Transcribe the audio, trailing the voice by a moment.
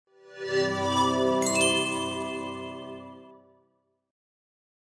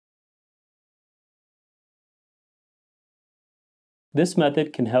This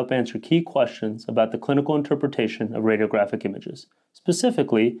method can help answer key questions about the clinical interpretation of radiographic images,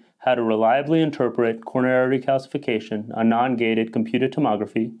 specifically how to reliably interpret coronary artery calcification on non-gated computed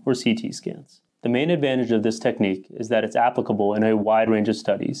tomography or CT scans. The main advantage of this technique is that it's applicable in a wide range of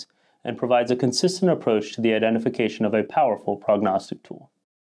studies and provides a consistent approach to the identification of a powerful prognostic tool.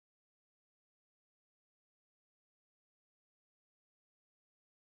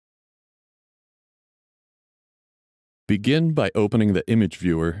 Begin by opening the image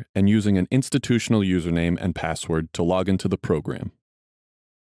viewer and using an institutional username and password to log into the program.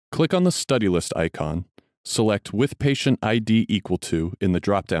 Click on the study list icon, select With Patient ID Equal To in the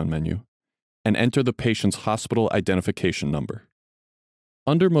drop-down menu, and enter the patient's hospital identification number.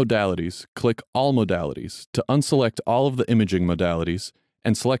 Under Modalities, click All Modalities to unselect all of the imaging modalities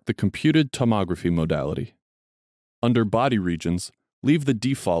and select the computed tomography modality. Under Body Regions, leave the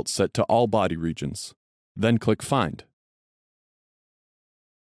default set to all body regions, then click Find.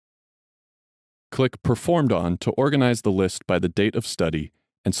 Click Performed On to organize the list by the date of study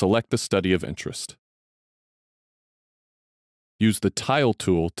and select the study of interest. Use the Tile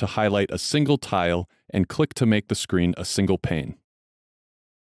tool to highlight a single tile and click to make the screen a single pane.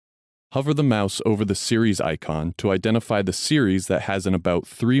 Hover the mouse over the series icon to identify the series that has an about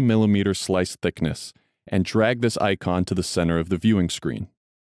 3 mm slice thickness and drag this icon to the center of the viewing screen.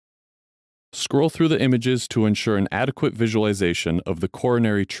 Scroll through the images to ensure an adequate visualization of the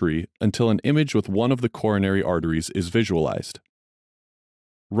coronary tree until an image with one of the coronary arteries is visualized.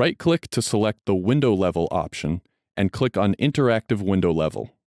 Right-click to select the Window Level option and click on Interactive Window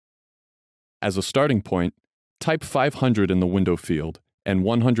Level. As a starting point, type 500 in the window field and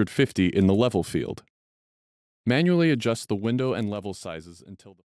 150 in the level field. Manually adjust the window and level sizes until the